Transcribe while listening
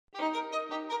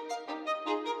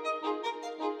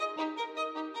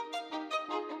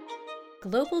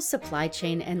Global supply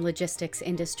chain and logistics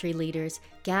industry leaders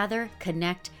gather,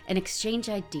 connect, and exchange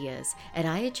ideas at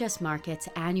IHS Markit's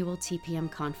annual TPM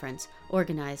conference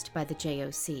organized by the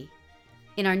JOC.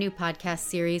 In our new podcast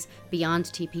series, Beyond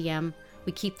TPM,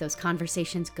 we keep those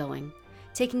conversations going,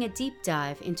 taking a deep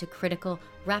dive into critical,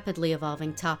 rapidly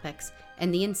evolving topics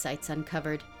and the insights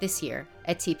uncovered this year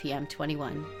at TPM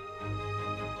 21.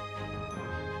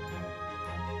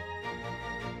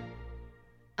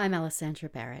 I'm Alessandra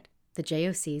Barrett, the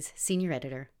JOC's Senior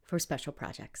Editor for Special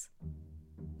Projects.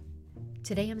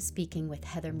 Today I'm speaking with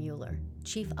Heather Mueller,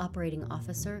 Chief Operating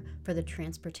Officer for the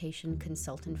transportation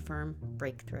consultant firm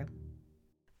Breakthrough.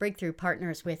 Breakthrough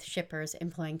partners with shippers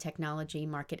employing technology,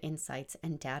 market insights,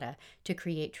 and data to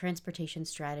create transportation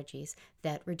strategies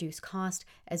that reduce cost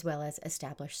as well as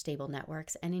establish stable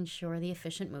networks and ensure the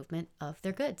efficient movement of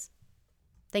their goods.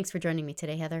 Thanks for joining me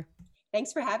today, Heather.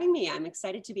 Thanks for having me. I'm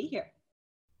excited to be here.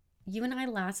 You and I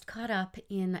last caught up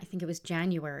in, I think it was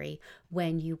January,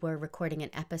 when you were recording an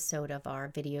episode of our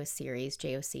video series,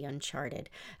 JOC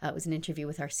Uncharted. It was an interview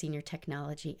with our senior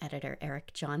technology editor,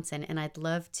 Eric Johnson, and I'd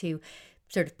love to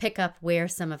sort of pick up where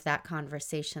some of that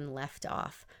conversation left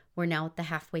off. We're now at the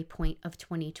halfway point of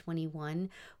 2021.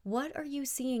 What are you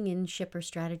seeing in shipper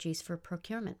strategies for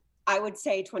procurement? I would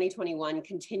say 2021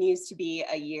 continues to be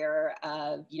a year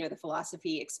of, the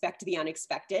philosophy, expect the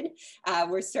unexpected.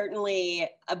 We're certainly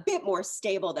a bit more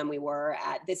stable than we were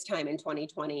at this time in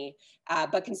 2020,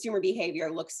 but consumer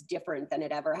behavior looks different than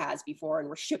it ever has before. And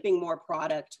we're shipping more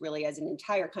product really as an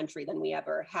entire country than we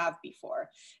ever have before.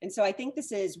 And so I think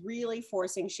this is really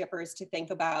forcing shippers to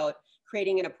think about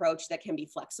creating an approach that can be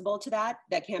flexible to that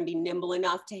can be nimble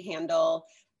enough to handle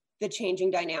the changing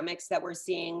dynamics that we're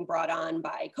seeing brought on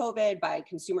by COVID, by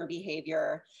consumer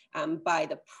behavior, by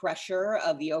the pressure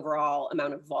of the overall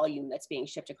amount of volume that's being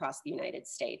shipped across the United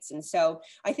States. And so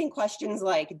I think questions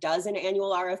like, does an annual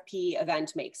RFP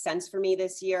event make sense for me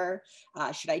this year?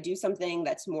 Should I do something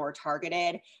that's more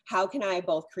targeted? How can I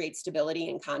both create stability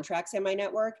in contracts in my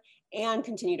network and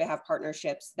continue to have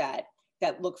partnerships that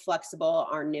look flexible,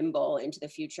 are nimble into the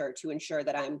future to ensure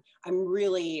that I'm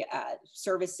really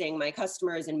servicing my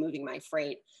customers and moving my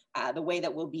freight the way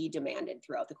that will be demanded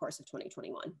throughout the course of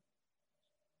 2021.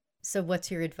 So what's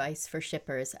your advice for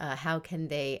shippers? How can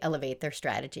they elevate their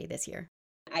strategy this year?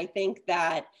 I think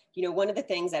that, one of the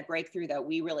things at Breakthrough that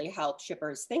we really help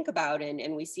shippers think about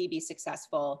and we see be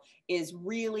successful is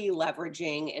really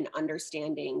leveraging and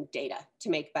understanding data to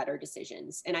make better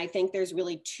decisions. And I think there's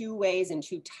really two ways and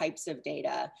two types of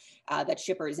data that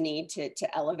shippers need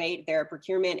to elevate their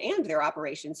procurement and their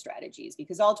operation strategies,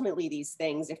 because ultimately these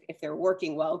things, if they're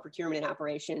working well, procurement and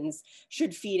operations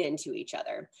should feed into each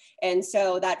other. And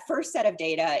so that first set of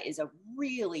data is a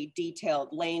really detailed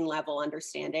lane level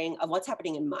understanding of what's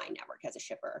happening in my network as a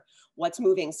shipper. What's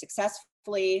moving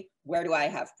successfully? Where do I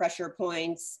have pressure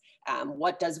points?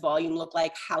 What does volume look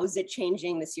like? How's it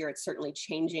changing? This year, it's certainly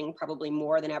changing probably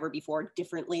more than ever before,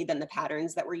 differently than the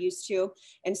patterns that we're used to.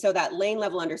 And so that lane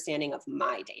level understanding of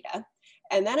my data.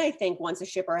 And then I think once a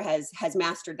shipper has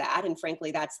mastered that, and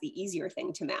frankly, that's the easier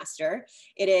thing to master,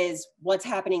 it is what's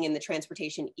happening in the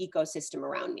transportation ecosystem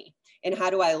around me. And how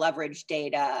do I leverage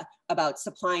data about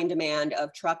supply and demand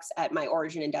of trucks at my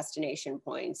origin and destination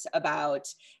points, about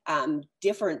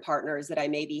different partners that I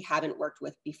maybe haven't worked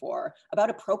with before, about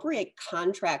appropriate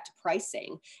contract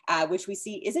pricing, which we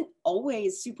see isn't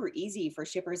always super easy for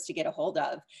shippers to get a hold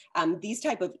of. These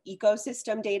type of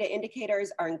ecosystem data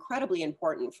indicators are incredibly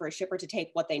important for a shipper to take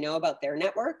what they know about their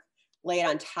network, lay it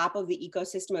on top of the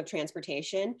ecosystem of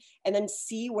transportation, and then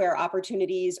see where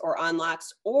opportunities or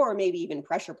unlocks or maybe even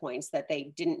pressure points that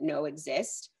they didn't know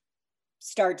exist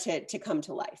start to come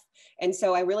to life. And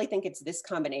so I really think it's this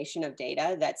combination of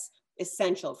data that's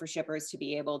essential for shippers to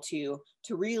be able to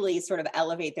really sort of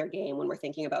elevate their game when we're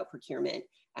thinking about procurement,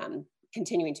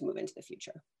 continuing to move into the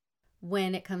future.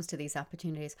 When it comes to these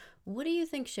opportunities, what do you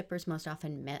think shippers most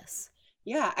often miss?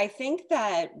 Yeah, I think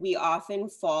that we often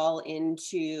fall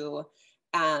into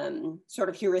sort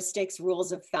of heuristics,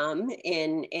 rules of thumb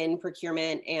in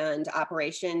procurement and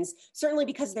operations, certainly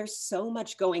because there's so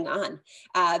much going on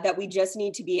that we just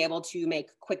need to be able to make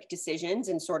quick decisions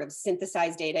and sort of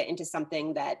synthesize data into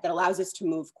something that allows us to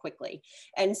move quickly.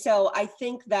 And so I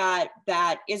think that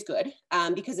is good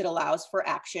because it allows for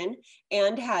action,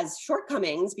 and has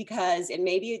shortcomings because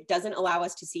it doesn't allow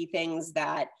us to see things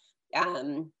that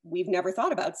we've never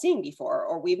thought about seeing before,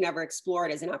 or we've never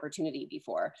explored as an opportunity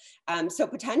before. So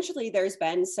potentially there's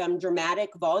been some dramatic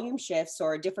volume shifts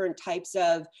or different types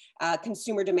of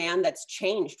consumer demand that's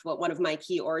changed what one of my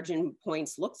key origin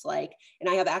points looks like. And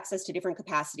I have access to different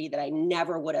capacity that I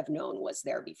never would have known was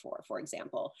there before, for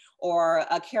example, or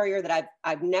a carrier that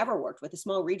I've never worked with, a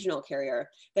small regional carrier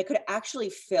that could actually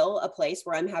fill a place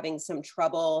where I'm having some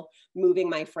trouble moving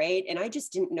my freight. And I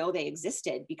just didn't know they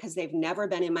existed because they've never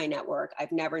been in my network.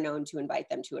 I've never known to invite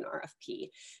them to an RFP.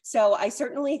 So I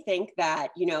certainly think that,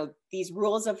 these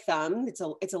rules of thumb,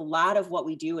 it's a lot of what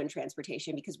we do in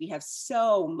transportation because we have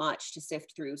so much to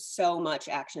sift through, so much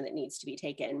action that needs to be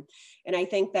taken. And I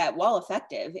think that while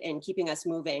effective in keeping us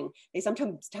moving, they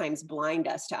sometimes blind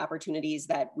us to opportunities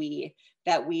that we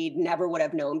never would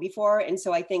have known before. And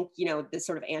so I think, the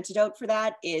sort of antidote for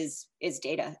that is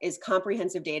data, is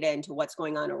comprehensive data into what's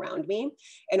going on around me,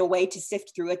 and a way to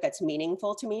sift through it that's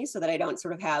meaningful to me so that I don't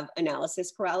sort of have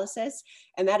analysis paralysis.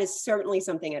 And that is certainly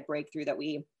something at Breakthrough that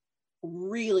we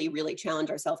really, really challenge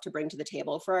ourselves to bring to the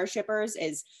table for our shippers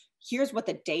is, here's what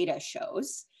the data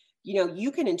shows.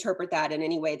 You can interpret that in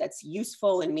any way that's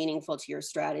useful and meaningful to your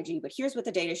strategy, but here's what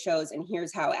the data shows, and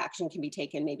here's how action can be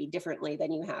taken maybe differently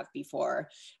than you have before.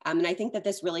 And I think that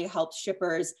this really helps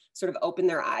shippers sort of open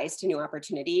their eyes to new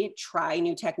opportunity, try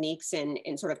new techniques in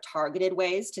sort of targeted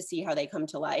ways to see how they come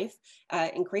to life,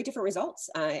 and create different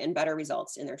results and better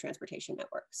results in their transportation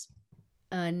networks.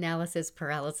 Analysis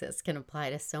paralysis can apply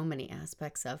to so many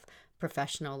aspects of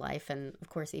professional life and, of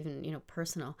course, even,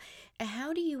 personal.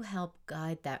 How do you help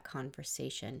guide that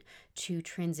conversation to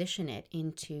transition it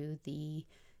into the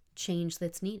change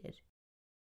that's needed?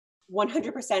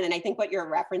 100%. And I think what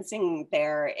you're referencing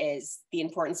there is the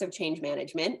importance of change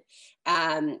management.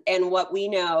 And what we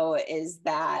know is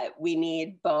that we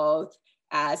need both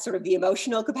sort of the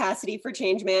emotional capacity for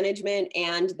change management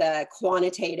and the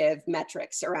quantitative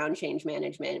metrics around change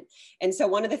management. And so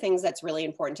one of the things that's really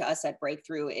important to us at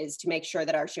Breakthrough is to make sure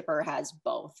that our shipper has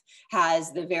both,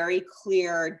 has the very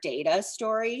clear data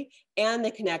story and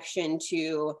the connection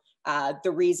to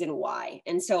the reason why.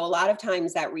 And so a lot of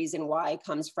times that reason why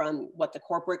comes from what the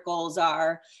corporate goals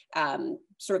are,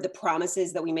 sort of the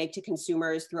promises that we make to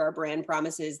consumers through our brand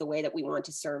promises, the way that we want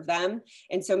to serve them.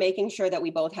 And so making sure that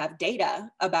we both have data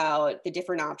about the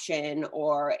different option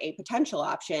or a potential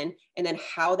option, and then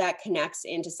how that connects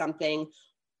into something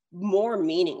more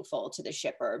meaningful to the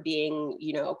shipper, being,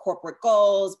 corporate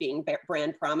goals, being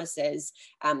brand promises.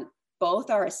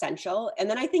 Both are essential. And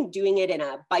then I think doing it in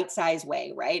a bite-sized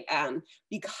way, right?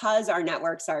 Because our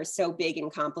networks are so big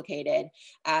and complicated,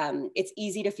 it's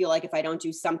easy to feel like if I don't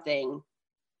do something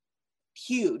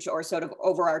huge or sort of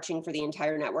overarching for the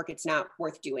entire network, it's not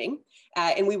worth doing.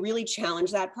 And we really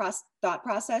challenge that thought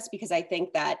process, because I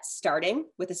think that starting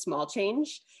with a small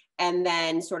change and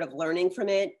then sort of learning from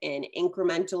it and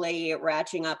incrementally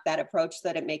ratcheting up that approach so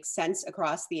that it makes sense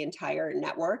across the entire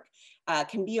network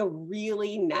can be a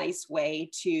really nice way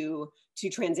to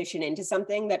transition into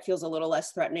something that feels a little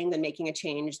less threatening than making a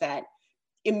change that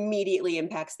immediately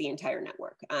impacts the entire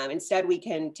network. Instead, we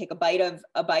can take a bite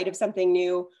of something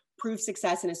new, prove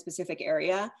success in a specific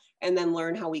area, and then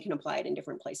learn how we can apply it in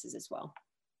different places as well.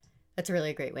 That's a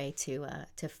really great way to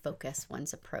focus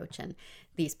one's approach. And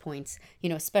these points,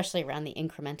 especially around the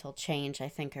incremental change, I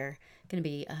think are going to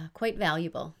be quite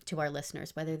valuable to our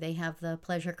listeners, whether they have the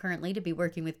pleasure currently to be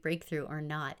working with Breakthrough or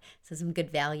not. So some good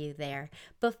value there.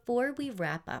 Before we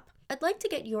wrap up, I'd like to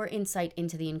get your insight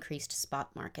into the increased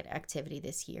spot market activity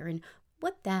this year and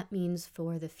what that means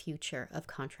for the future of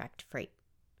contract freight.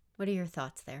 What are your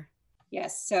thoughts there?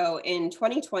 Yes. So in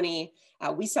 2020,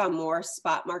 we saw more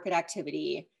spot market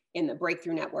activity in the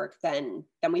Breakthrough network than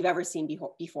we've ever seen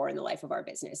before in the life of our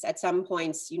business. At some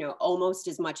points, almost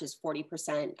as much as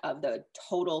 40% of the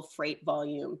total freight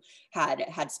volume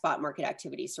had spot market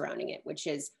activity surrounding it, which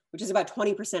is about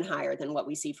 20% higher than what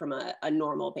we see from a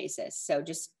normal basis. So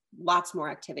just lots more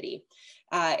activity.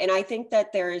 And I think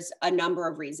that there's a number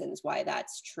of reasons why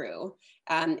that's true.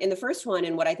 And the first one,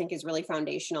 and what I think is really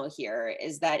foundational here,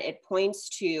 is that it points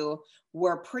to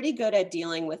we're pretty good at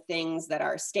dealing with things that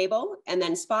are stable. And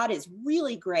then spot is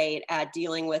really great at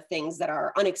dealing with things that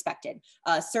are unexpected.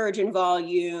 Surge in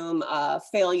volume,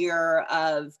 failure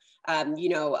of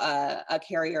a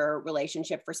carrier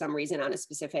relationship for some reason on a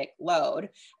specific load.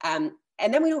 And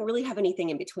then we don't really have anything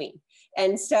in between.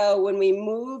 And so when we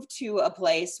move to a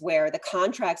place where the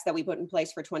contracts that we put in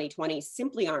place for 2020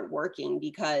 simply aren't working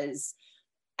because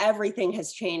everything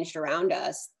has changed around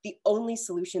us, the only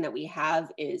solution that we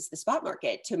have is the spot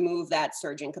market to move that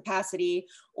surge in capacity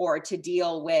or to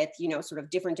deal with, sort of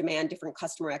different demand, different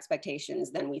customer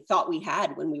expectations than we thought we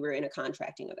had when we were in a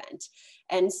contracting event.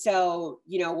 And so,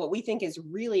 what we think is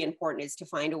really important is to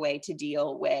find a way to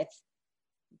deal with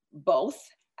both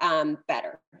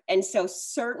better. And so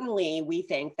certainly we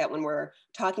think that when we're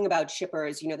talking about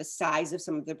shippers, the size of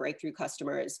some of the breakthrough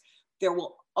customers, there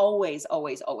will always,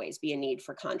 always, always be a need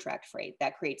for contract freight.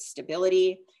 That creates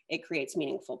stability. It creates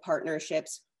meaningful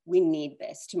partnerships. We need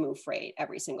this to move freight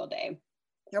every single day.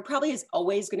 There probably is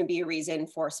always going to be a reason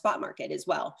for spot market as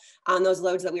well. On those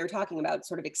loads that we were talking about,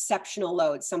 sort of exceptional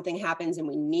loads, something happens and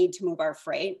we need to move our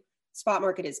freight. Spot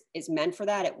market is meant for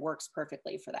that. It works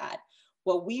perfectly for that.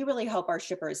 What we really help our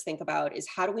shippers think about is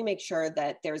how do we make sure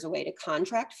that there's a way to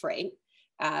contract freight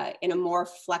in a more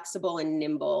flexible and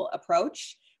nimble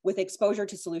approach with exposure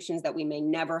to solutions that we may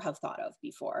never have thought of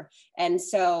before. And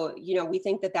so, we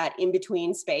think that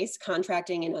in-between space,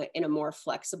 contracting in a more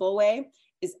flexible way,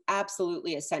 is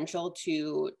absolutely essential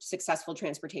to successful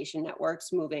transportation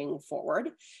networks moving forward.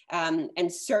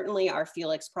 And certainly our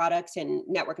Felix products and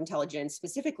network intelligence,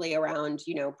 specifically around,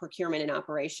 procurement and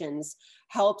operations,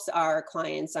 helps our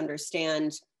clients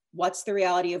understand what's the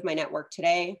reality of my network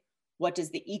today, what does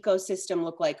the ecosystem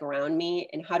look like around me,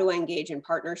 and how do I engage in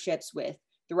partnerships with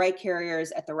the right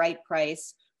carriers at the right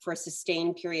price for a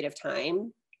sustained period of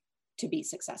time to be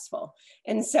successful.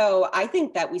 And so I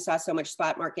think that we saw so much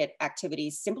spot market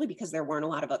activity simply because there weren't a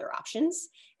lot of other options.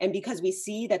 And because we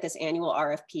see that this annual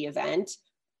RFP event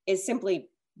is simply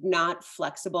not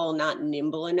flexible, not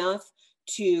nimble enough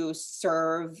to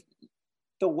serve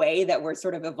the way that we're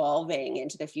sort of evolving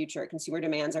into the future. Consumer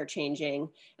demands are changing,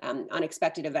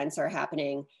 unexpected events are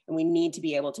happening, and we need to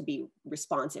be able to be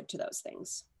responsive to those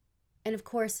things. And of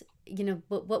course,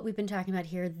 what we've been talking about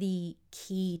here, the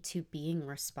key to being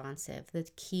responsive, the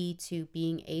key to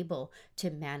being able to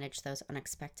manage those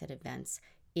unexpected events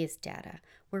is data.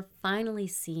 We're finally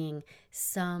seeing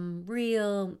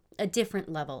a different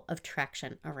level of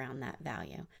traction around that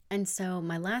value. And so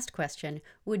my last question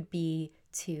would be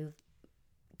to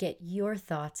get your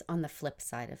thoughts on the flip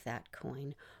side of that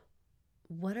coin.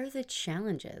 What are the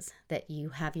challenges that you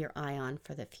have your eye on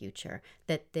for the future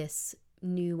that this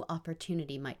new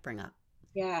opportunity might bring up?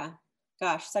 Yeah,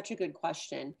 gosh, such a good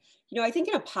question. I think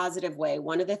in a positive way,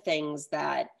 one of the things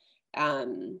that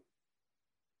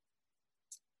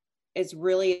is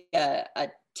really a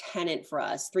tenet for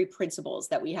us, three principles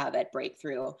that we have at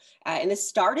Breakthrough, and this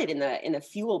started in the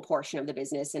fuel portion of the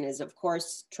business and is of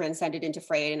course transcended into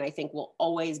freight, and I think will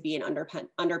always be an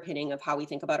underpinning of how we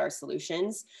think about our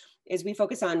solutions, is we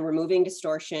focus on removing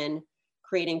distortion,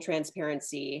 creating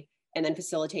transparency, and then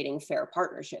facilitating fair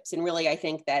partnerships. And really, I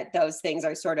think that those things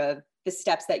are sort of the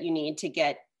steps that you need to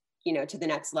get, to the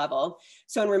next level.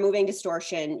 So in removing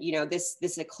distortion, this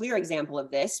is a clear example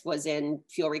of this was in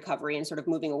fuel recovery and sort of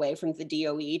moving away from the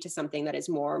DOE to something that is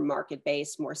more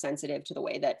market-based, more sensitive to the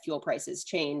way that fuel prices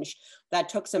change. That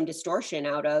took some distortion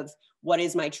out of what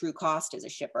is my true cost as a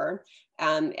shipper.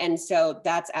 And so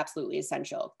that's absolutely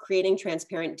essential. Creating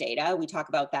transparent data, we talk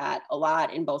about that a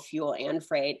lot in both fuel and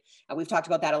freight. We've talked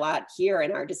about that a lot here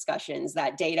in our discussions,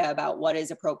 that data about what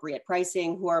is appropriate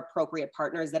pricing, who are appropriate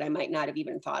partners that I might not have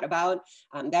even thought about.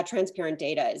 That transparent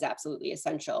data is absolutely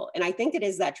essential. And I think it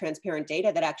is that transparent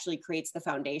data that actually creates the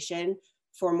foundation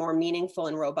for more meaningful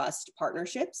and robust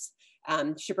partnerships.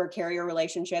 Shipper-carrier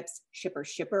relationships,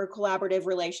 shipper-shipper collaborative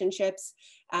relationships.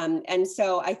 And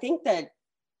so I think that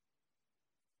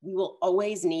we will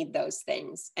always need those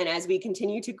things. And as we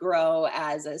continue to grow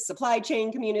as a supply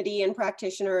chain community and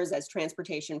practitioners, as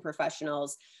transportation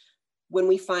professionals, when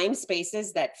we find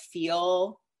spaces that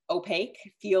feel opaque,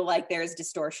 feel like there's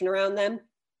distortion around them,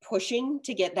 pushing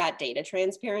to get that data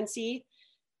transparency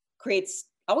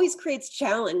always creates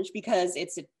challenge, because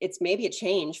it's maybe a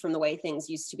change from the way things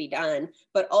used to be done,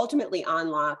 but ultimately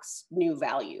unlocks new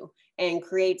value and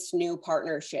creates new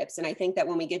partnerships. And I think that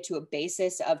when we get to a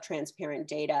basis of transparent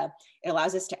data, it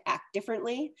allows us to act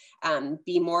differently,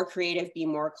 be more creative, be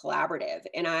more collaborative.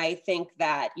 And I think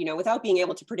that, without being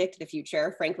able to predict the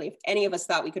future, frankly, if any of us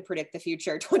thought we could predict the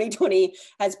future, 2020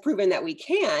 has proven that we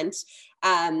can't.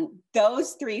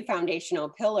 Those three foundational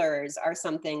pillars are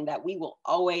something that we will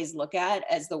always look at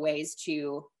as the ways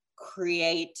to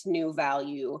create new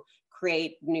value,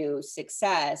 create new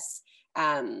success.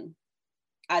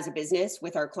 as a business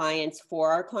with our clients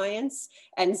for our clients.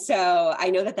 And so I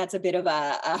know that that's a bit of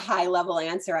a high level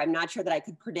answer. I'm not sure that I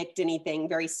could predict anything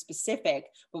very specific,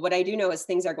 but what I do know is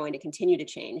things are going to continue to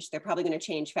change. They're probably going to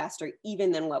change faster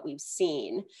even than what we've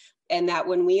seen. And that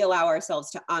when we allow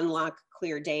ourselves to unlock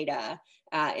clear data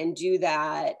and do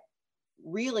that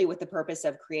really with the purpose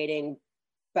of creating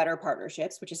better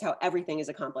partnerships, which is how everything is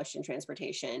accomplished in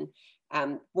transportation,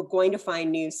 we're going to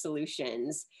find new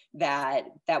solutions that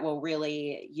will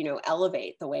really,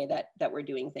 elevate the way that we're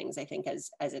doing things, I think,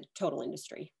 as a total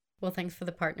industry. Well, thanks for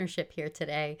the partnership here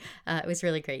today. It was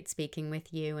really great speaking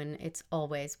with you, and it's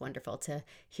always wonderful to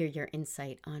hear your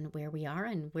insight on where we are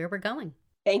and where we're going.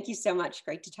 Thank you so much.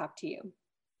 Great to talk to you.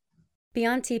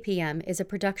 Beyond TPM is a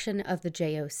production of the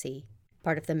JOC,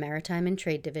 part of the Maritime and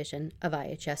Trade Division of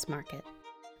IHS Markit.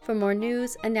 For more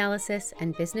news, analysis,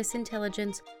 and business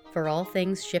intelligence for all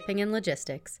things shipping and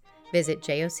logistics, visit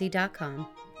joc.com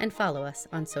and follow us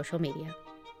on social media.